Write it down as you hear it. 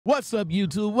What's up,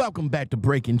 YouTube? Welcome back to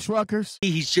Breaking Truckers.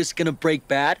 He's just gonna break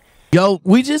bad. Yo,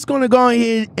 we just gonna go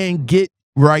ahead and get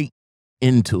right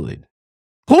into it.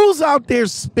 Who's out there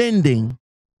spending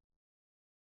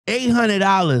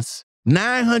 $800,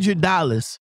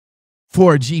 $900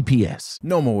 for a GPS?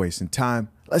 No more wasting time.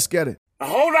 Let's get it.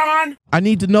 Hold on. I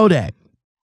need to know that.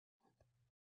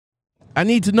 I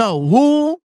need to know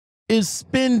who is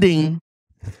spending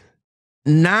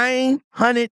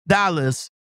 $900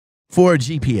 for a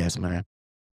GPS, man.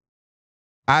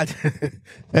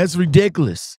 That's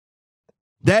ridiculous.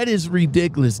 That is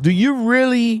ridiculous. Do you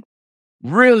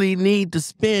really need to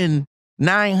spend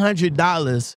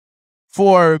 $900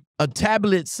 for a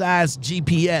tablet-sized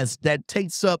GPS that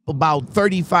takes up about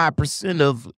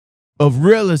 35% of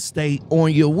real estate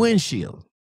on your windshield?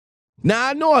 Now,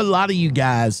 I know a lot of you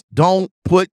guys don't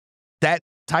put that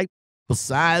type of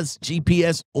size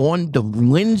GPS on the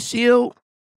windshield.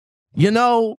 You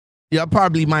know, y'all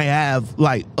probably might have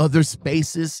like other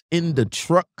spaces in the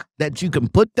truck that you can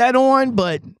put that on,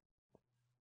 but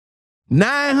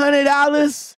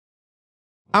 $900?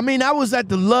 I mean, I was at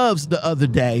the Loves the other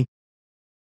day,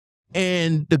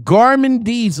 and the Garmin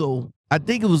diesel, I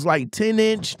think it was like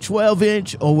 10-inch,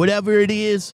 12-inch, or whatever it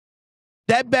is,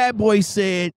 that bad boy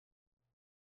said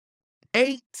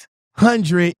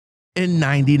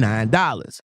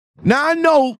 $899. Now, I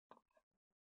know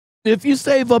if you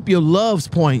save up your Loves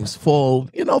points for,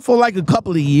 for like a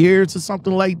couple of years or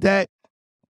something like that,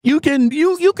 you can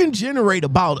generate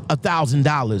about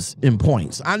 $1,000 in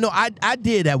points. I know I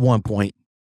did at one point.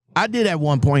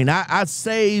 I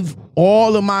saved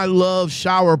all of my Love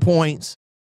shower points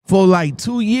for like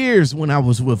 2 years when I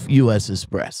was with US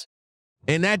Express.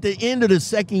 And at the end of the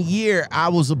second year, I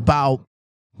was about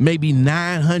maybe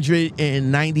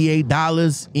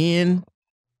 $998 in.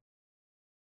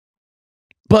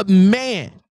 But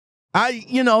man,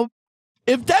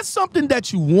 if that's something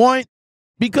that you want,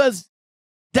 because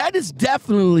that is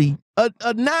definitely a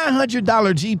 $900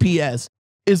 GPS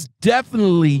is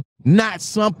definitely not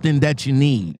something that you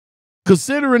need,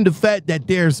 considering the fact that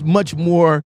there's much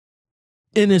more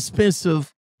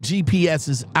inexpensive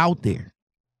GPSs out there.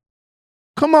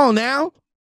 Come on now.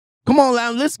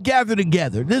 Let's gather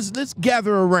together. Let's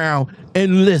gather around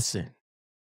and listen.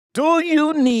 Do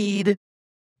you need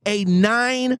a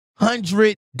 $900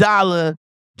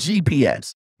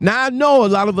 GPS? Now, I know a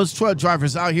lot of us truck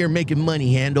drivers out here making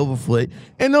money hand over foot,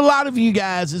 and a lot of you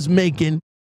guys is making,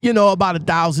 about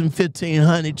 $1,000,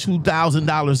 $1,500,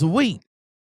 $2,000 a week.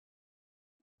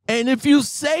 And if you're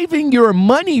saving your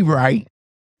money right,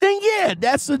 then yeah,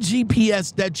 that's a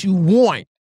GPS that you want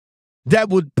that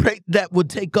would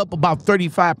take up about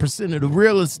 35% of the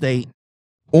real estate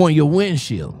on your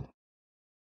windshield.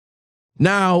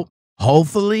 Now,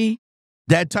 hopefully,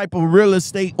 that type of real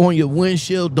estate on your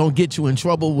windshield don't get you in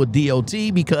trouble with DOT,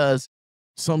 because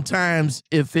sometimes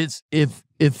if it's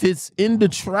in the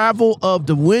travel of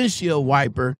the windshield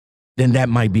wiper, then that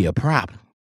might be a problem.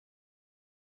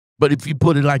 But if you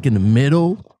put it like in the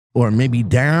middle or maybe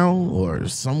down or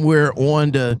somewhere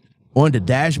on the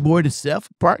dashboard itself,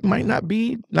 part might not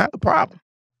a problem.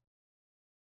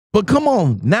 But come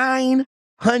on,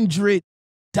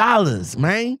 $900,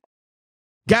 man.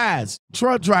 Guys,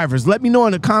 truck drivers, let me know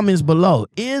in the comments below.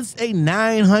 Is a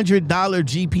 $900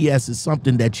 GPS is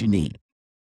something that you need?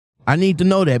 I need to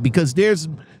know that, because there's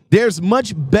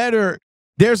much better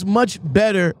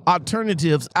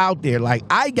alternatives out there. Like,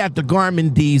 I got the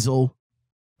Garmin diesel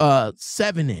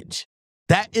 7-inch.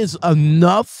 That is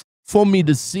enough for me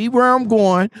to see where I'm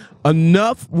going,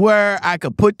 enough where I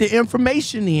could put the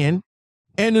information in,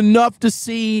 and enough to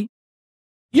see,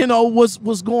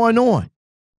 what's going on.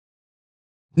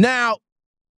 Now,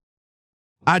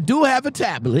 I do have a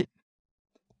tablet.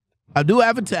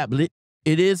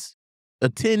 It is a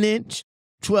 10-inch,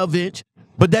 12-inch,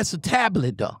 but that's a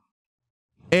tablet, though.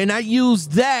 And I use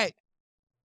that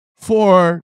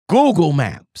for Google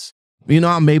Maps.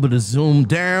 I'm able to zoom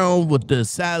down with the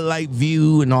satellite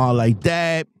view and all like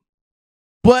that.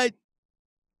 But,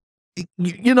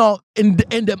 and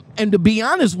to be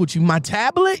honest with you, my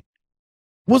tablet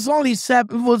was only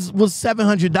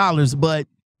 $700, but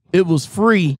it was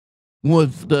free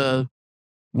with the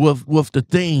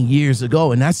thing years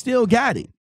ago, and I still got it.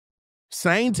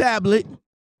 Same tablet,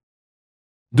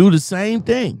 do the same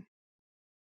thing.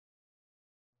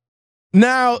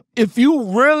 Now, if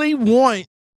you really want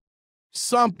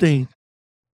something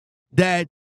that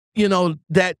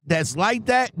that's like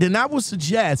that, then I would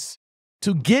suggest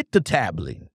to get the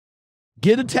tablet.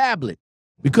 Get a tablet,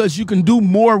 because you can do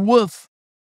more with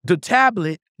the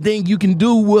tablet than you can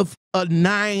do with a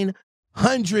 $900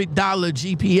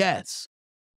 GPS.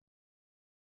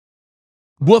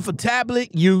 With a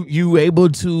tablet, you able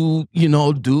to, you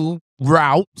know, do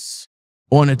routes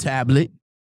on a tablet.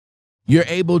 You're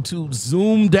able to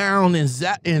zoom down in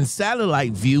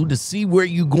satellite view to see where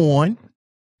you're going.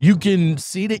 You can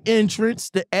see the entrance,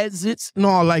 the exits, and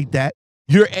all like that.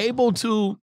 You're able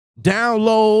to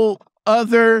download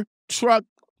other truck,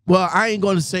 well, I ain't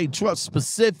going to say truck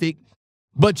specific,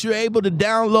 but you're able to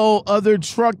download other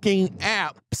trucking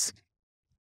apps,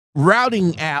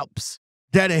 routing apps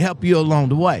that'll help you along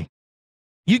the way.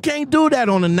 You can't do that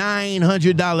on a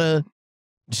 $900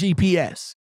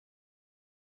 GPS.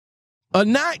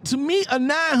 To me, a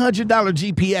 $900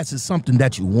 GPS is something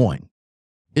that you want.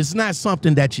 It's not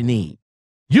something that you need.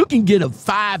 You can get a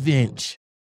 5-inch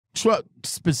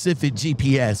truck-specific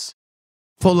GPS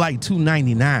for like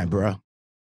 $299, bro.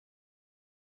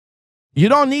 You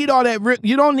don't need all that.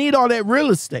 You don't need all that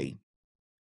real estate.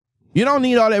 You don't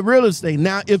need all that real estate.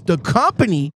 Now, if the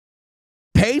company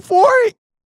pay for it,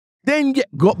 then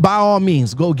by all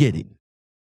means, go get it.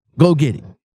 Go get it.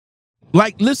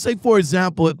 Like, let's say, for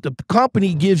example, if the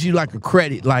company gives you like a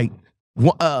credit, like,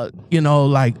 you know,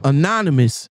 like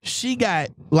Anonymous, she got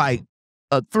like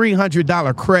a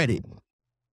 $300 credit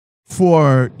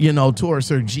for, you know, towards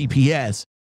her GPS.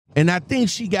 And I think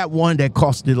she got one that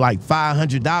costed like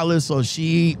 $500, so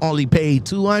she only paid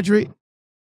 $200.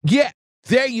 Yeah,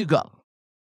 there you go.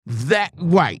 That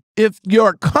right. If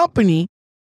your company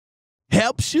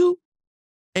helps you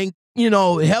and, you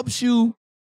know, helps you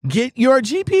get your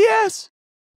GPS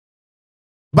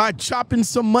by chopping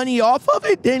some money off of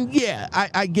it, then yeah,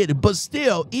 I get it. But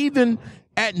still, even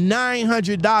at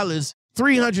 $900,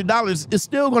 $300, it's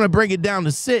still going to bring it down to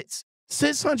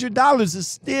 $600 is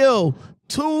still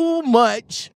too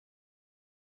much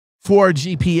for a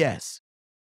GPS.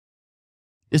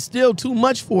 It's still too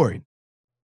much for it.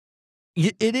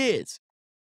 It is.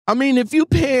 I mean, if you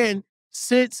paying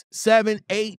 $600, $700,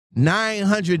 $800,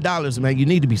 $900, man, you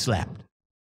need to be slapped.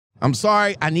 I'm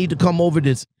sorry. I need to come over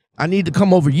this. I need to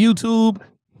come over YouTube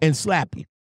and slap you.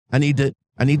 I need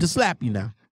to slap you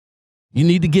now. You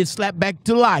need to get slapped back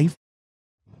to life,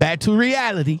 back to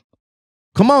reality.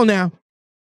 Come on now.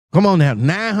 Come on now.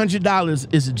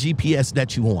 $900 is a GPS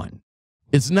that you want.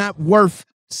 It's not worth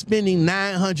spending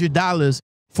 $900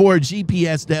 for a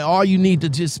GPS that all you need to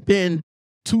just spend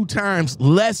 2 times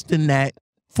less than that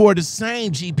for the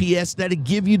same GPS that'll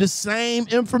give you the same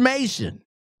information.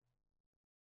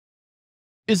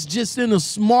 It's just in a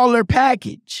smaller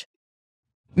package.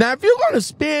 Now, if you're going to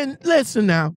spend, listen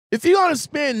now, if you're going to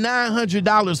spend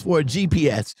 $900 for a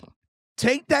GPS,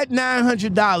 take that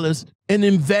 $900 and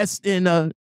invest in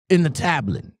the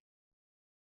tablet.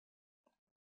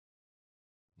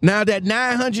 Now, that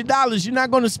 $900, you're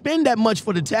not going to spend that much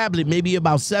for the tablet, maybe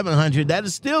about $700. That'll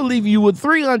still leave you with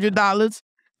 $300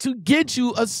 to get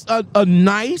you a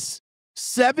nice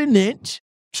 7-inch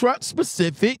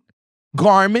truck-specific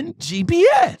Garmin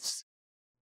GPS.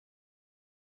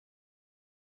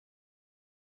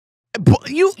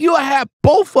 You have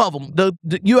both of them.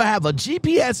 You have a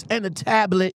GPS and a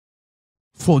tablet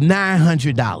for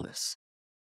 $900.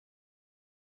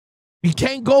 You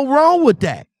can't go wrong with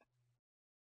that.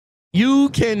 You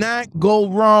cannot go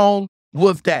wrong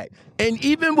with that. And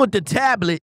even with the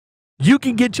tablet, you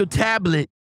can get your tablet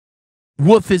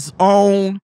with its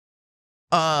own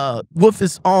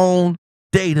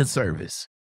data service.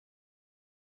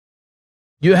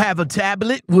 You have a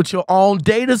tablet with your own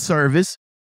data service,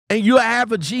 and you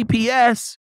have a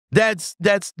GPS that's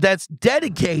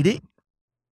dedicated.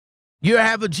 You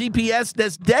have a GPS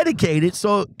that's dedicated,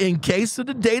 so in case of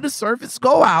the data service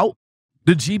go out,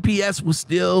 the GPS will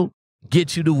still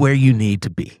get you to where you need to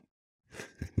be.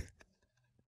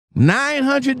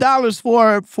 $900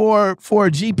 for a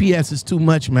GPS is too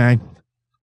much, man.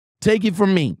 Take it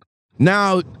from me.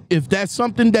 Now, if that's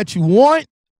something that you want,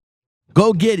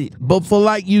 go get it. But for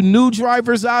like you new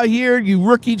drivers out here, you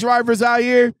rookie drivers out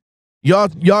here,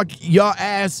 y'all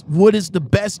ask what is the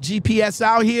best GPS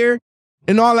out here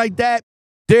and all like that.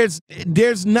 There's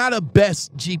not a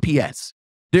best GPS.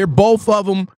 They're both of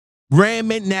them.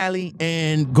 Rand McNally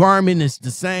and Garmin is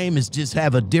the same. It's just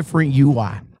have a different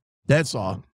UI. That's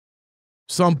all.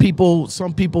 Some people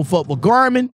fuck with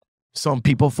Garmin. Some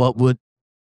people fuck with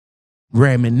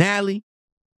Rand McNally.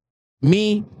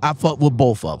 Me, I fuck with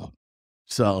both of them.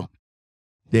 So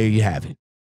there you have it.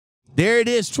 There it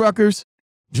is, truckers,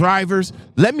 drivers.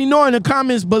 Let me know in the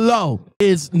comments below.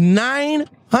 Is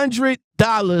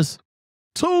 $900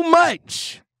 too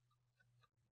much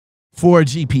for a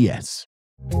GPS?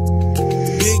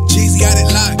 Big G's got it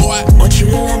locked, boy. Want you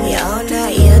to love me all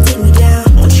night, yeah, take me down.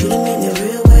 Want you to make me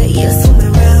real wet, yeah, swim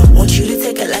around. Want you to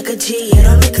take it like a G, yeah,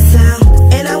 don't make a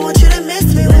sound. And I want you to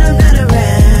miss me when I'm not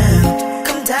around.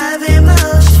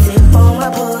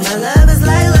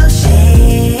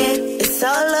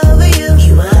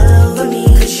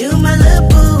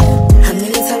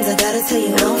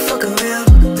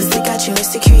 you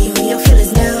insecure, you